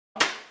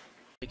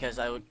because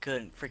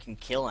couldn't freaking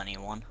kill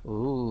anyone.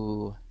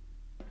 Ooh.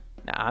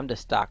 Now I'm the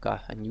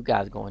Stalker, and you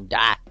guys gonna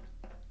die.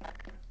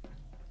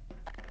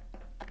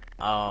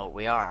 Oh,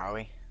 we are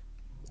we?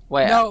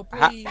 Wait. No,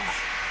 please.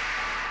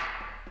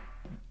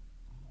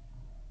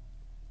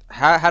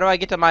 How do I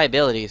get to my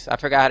abilities? I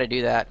forgot how to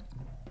do that.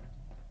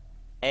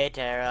 Hey,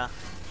 Tara.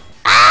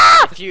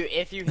 If you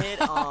hit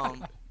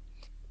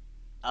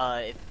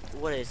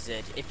what is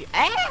it? If you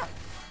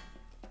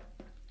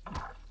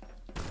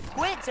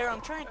quit, Tara.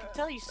 I'm trying to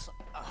tell you.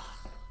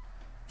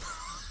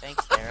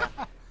 Thanks, Tara.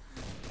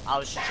 I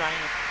was trying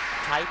to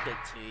type it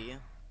to you.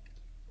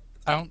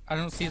 I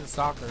don't see the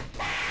stalker.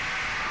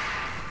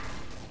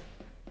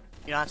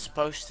 You're not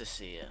supposed to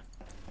see it.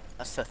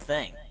 That's the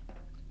thing.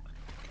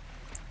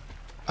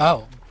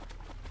 Oh.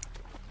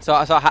 So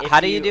how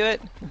do you do it?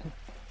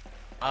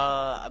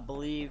 I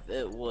believe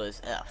it was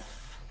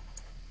F.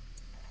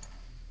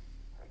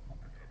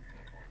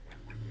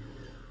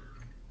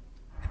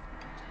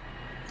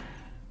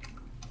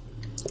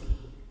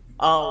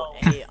 Oh,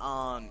 hey,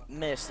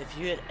 Myst, if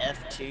you hit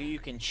F2, you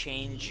can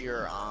change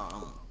your,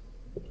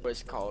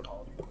 what's it called?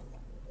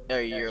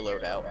 Your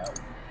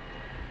loadout.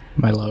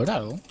 My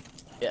loadout?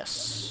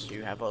 Yes,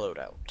 you have a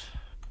loadout.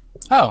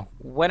 Oh.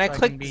 When I So I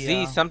click can be,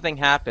 Z, something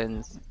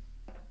happens.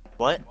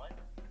 What?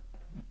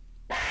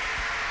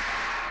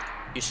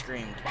 You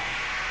screamed.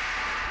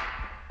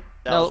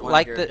 That No, was one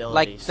like of your the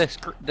abilities.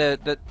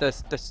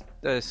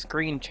 the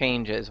screen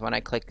changes when I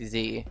click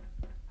Z.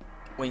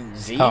 When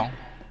Z?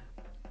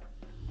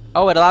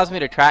 Oh, it allows me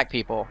to track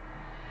people.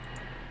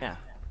 Yeah.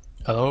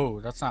 Oh,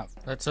 that's not.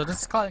 So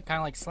this is kind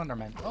of like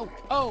Slenderman.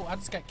 Oh, I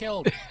just got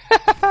killed.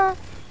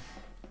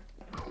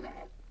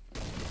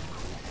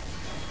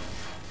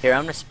 Here,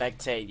 I'm gonna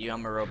spectate you.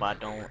 I'm a robot.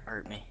 Don't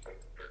hurt me.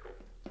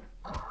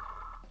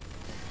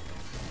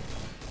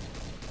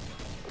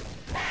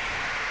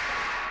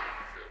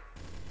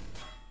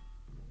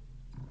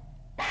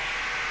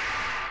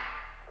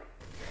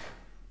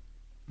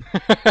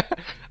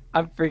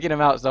 I'm freaking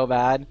him out so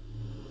bad.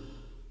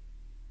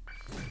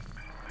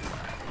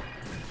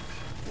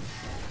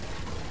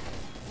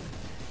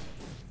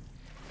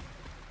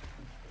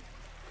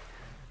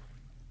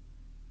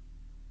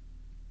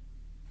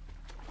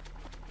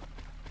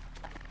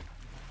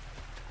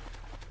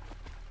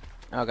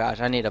 Oh gosh,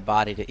 I need a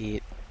body to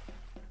eat.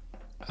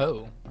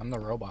 Oh, I'm the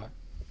robot.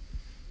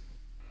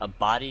 A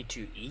body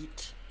to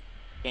eat?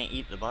 Can't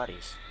eat the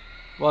bodies.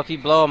 Well, if you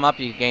blow them up,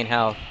 you gain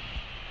health.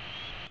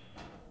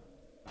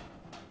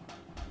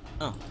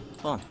 Oh,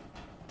 fun.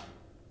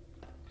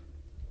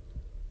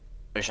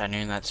 Wish I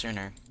knew that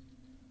sooner.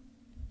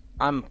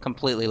 I'm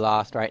completely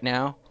lost right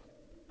now.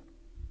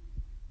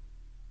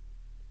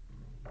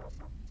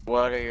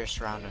 What are your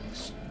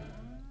surroundings?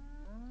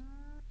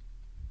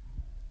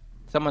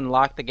 Someone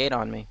locked the gate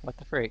on me. What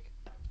the freak?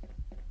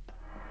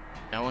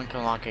 No one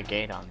can lock a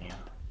gate on you.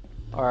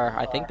 Or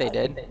I think they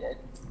did.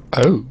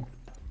 Oh.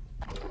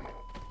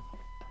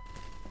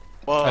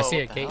 Whoa, I see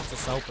a what the gate hell?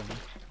 just open.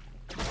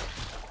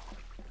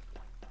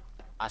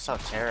 I saw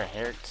Tara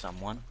hurt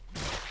someone.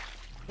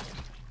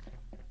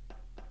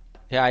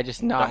 Yeah, I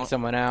just knocked Don't-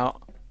 someone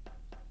out.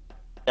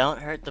 Don't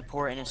hurt the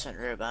poor innocent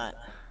robot.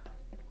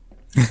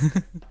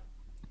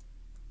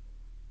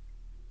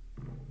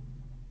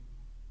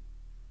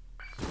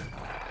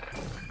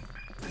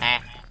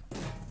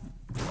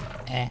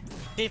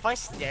 See, if I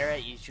stare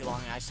at you too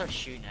long, I start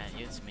shooting at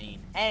you. It's mean.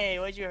 Hey,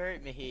 why'd you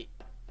hurt me?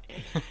 You're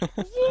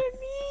mean.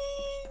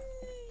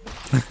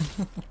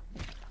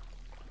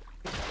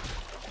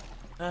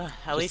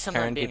 At least I'm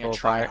turn not being a people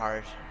apart.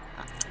 tryhard.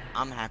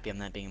 I'm happy I'm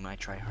not being my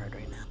tryhard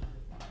right now.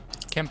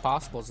 Kim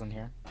Possible's in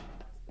here.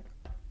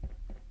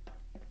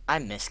 I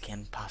miss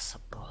Kim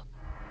Possible.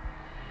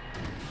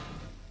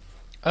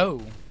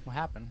 Oh, what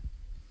happened?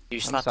 You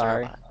I'm slapped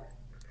sorry. the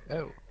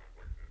robot. Oh.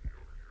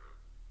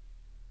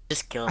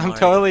 Just kill him I'm already.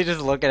 totally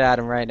just looking at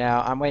him right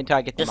now. I'm waiting till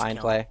I get the Just mind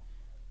kill him. play.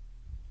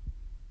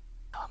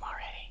 Kill him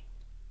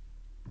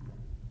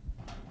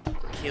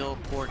already. Kill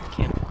poor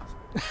Kim.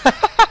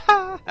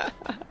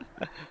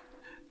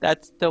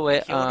 That's the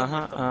way. Killed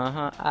him with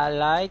them. I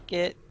like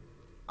it.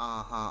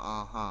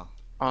 Uh-huh.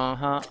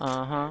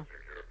 Uh-huh.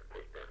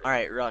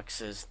 Alright,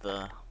 Rux is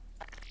the...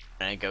 I'm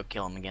gonna go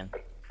kill him again.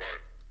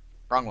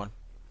 Wrong one.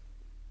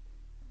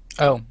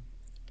 Oh.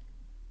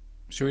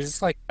 Should we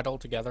just like huddle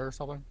together or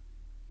something?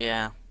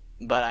 Yeah,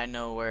 but I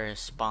know where his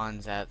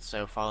spawn's at,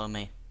 so follow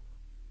me.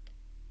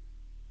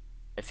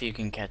 If you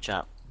can catch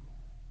up.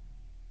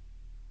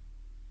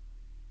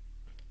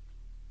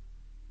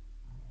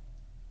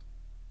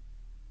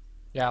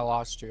 Yeah, I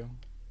lost you.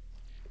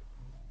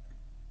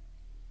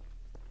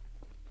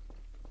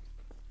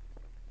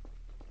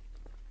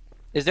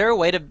 Is there a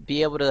way to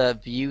be able to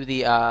view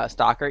the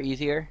stalker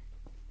easier?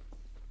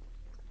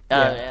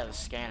 Yeah, the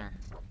scanner.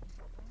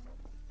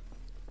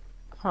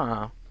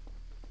 Huh.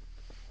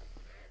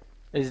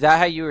 Is that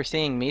how you were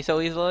seeing me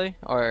so easily?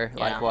 Or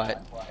Yeah. like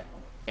what?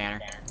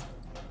 Scanner.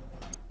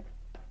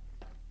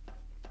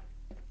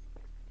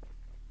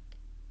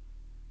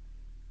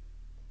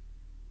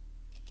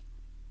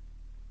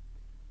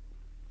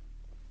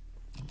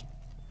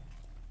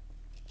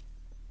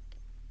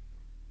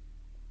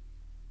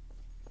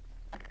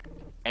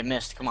 Hey,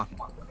 Myst, come on.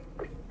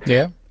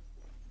 Yeah.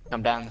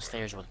 Come down the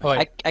stairs with me. Oh,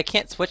 wait. I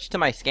can't switch to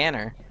my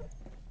scanner.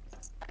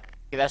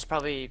 Okay, that's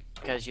probably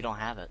because you don't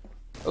have it.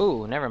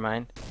 Ooh, never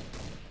mind.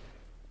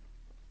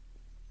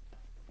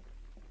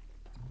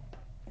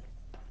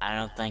 I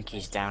don't think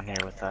he's down here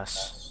with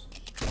us.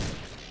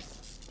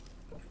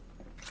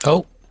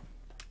 Oh.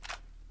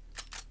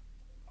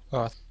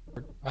 Oh,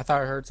 I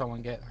thought I heard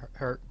someone get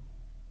hurt.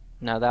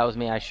 No, that was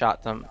me. I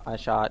shot some. I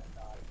shot.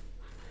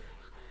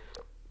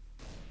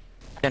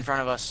 In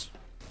front of us.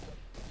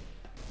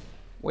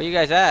 Where you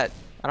guys at?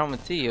 I don't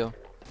even see you.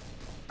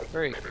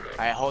 Hurry.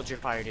 Alright, hold your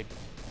fire, dude.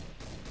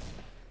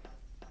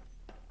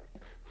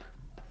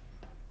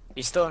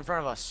 He's still in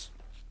front of us.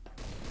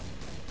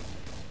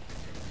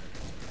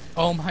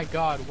 Oh my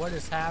god, what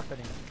is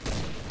happening?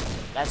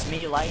 That's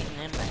me lighting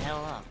him the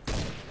hell up.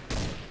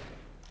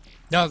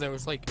 No, there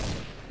was like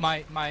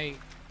my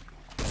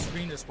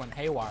screen just went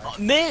haywire. Oh,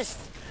 Myst!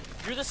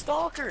 You're the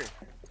Stalker!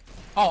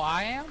 Oh,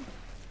 I am?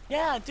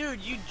 Yeah,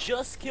 dude, you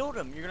just killed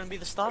him. You're gonna be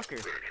the Stalker.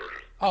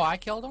 Oh, I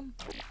killed him?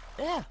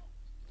 Yeah.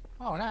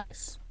 Oh,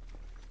 nice.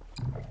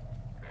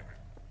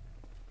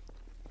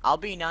 I'll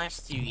be nice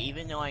to you,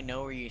 even though I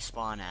know where you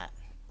spawn at.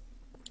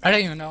 I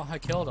didn't even know I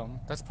killed him.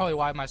 That's probably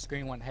why my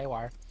screen went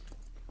haywire.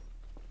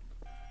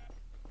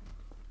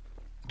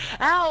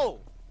 Ow!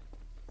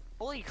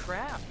 Holy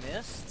crap,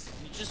 Myst.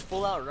 You're just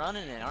full out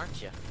running it,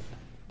 aren't you?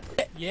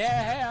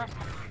 Yeah.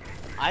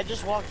 I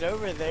just walked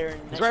over there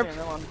and next right- thing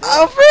I know I'm dead.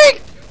 Oh,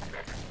 freak!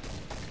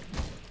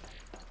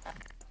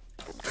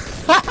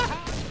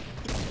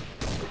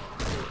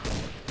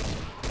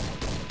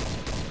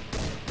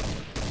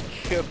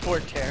 Poor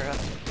Tara.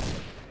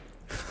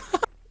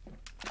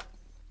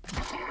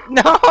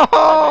 No!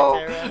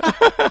 Bye,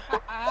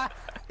 Tara.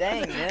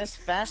 Dang, Myst,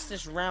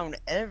 fastest round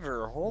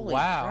ever. Holy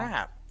Wow.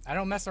 crap. I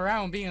don't mess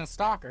around being a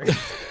stalker.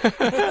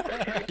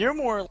 You're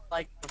more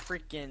like a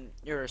freaking.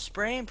 You're a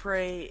spray and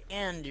pray,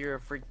 and you're a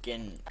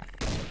freaking.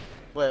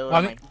 What I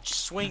am mean-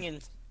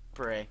 swinging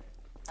prey.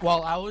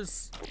 Well, I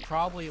was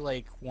probably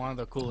like one of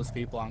the coolest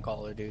people on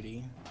Call of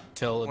Duty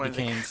till One it of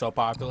the- became so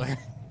popular.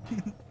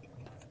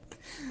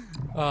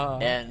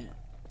 And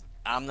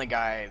I'm the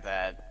guy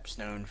that's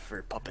known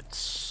for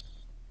puppets.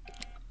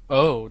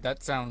 Oh,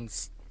 that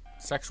sounds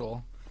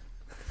sexual.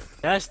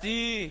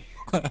 Nasty!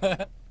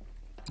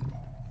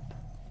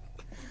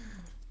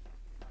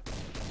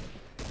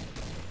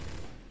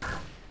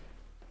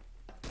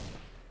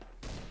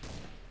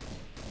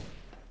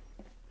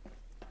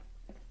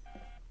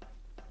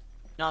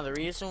 No, the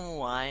reason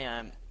why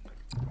I'm...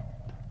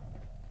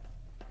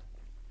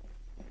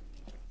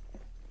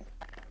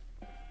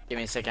 Give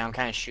me a second, I'm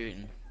kind of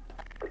shooting.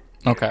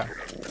 Okay.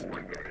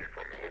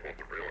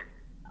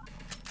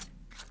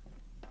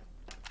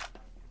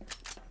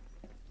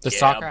 The Yeah,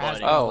 soccer has buddy.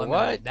 been Oh, eliminated.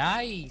 what?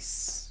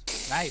 Nice.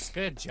 Nice,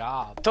 good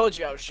job. Told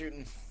you I was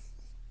shooting.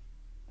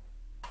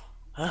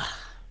 Alright,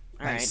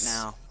 Nice.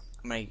 now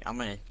I'm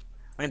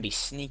gonna be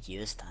sneaky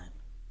this time.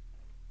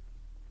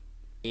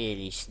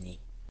 Really sneaky.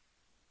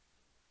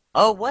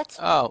 Oh, what?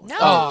 Oh, No,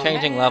 oh,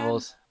 changing man.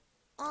 levels.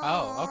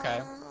 Oh,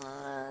 okay.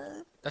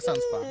 That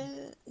sounds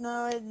fun.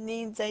 No, it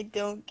means I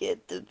don't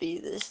get to be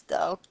the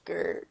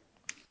Stalker.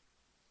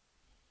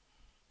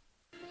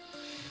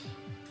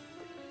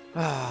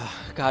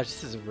 Gosh,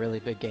 this is a really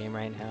big game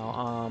right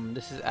now.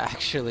 This is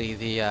actually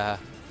the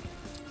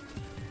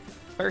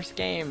first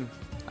game.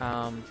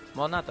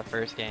 Well, not the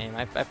first game.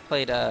 I've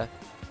played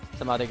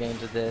some other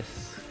games of this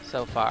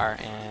so far,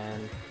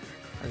 and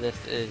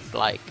this is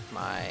like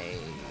my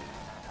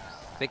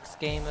 6th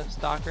game of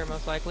Stalker,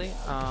 most likely.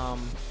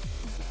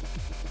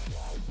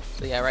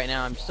 So yeah, right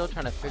now I'm still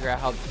trying to figure out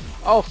how.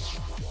 Oh,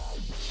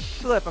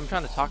 flip! I'm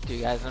trying to talk to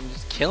you guys, and I'm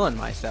just killing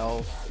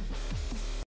myself.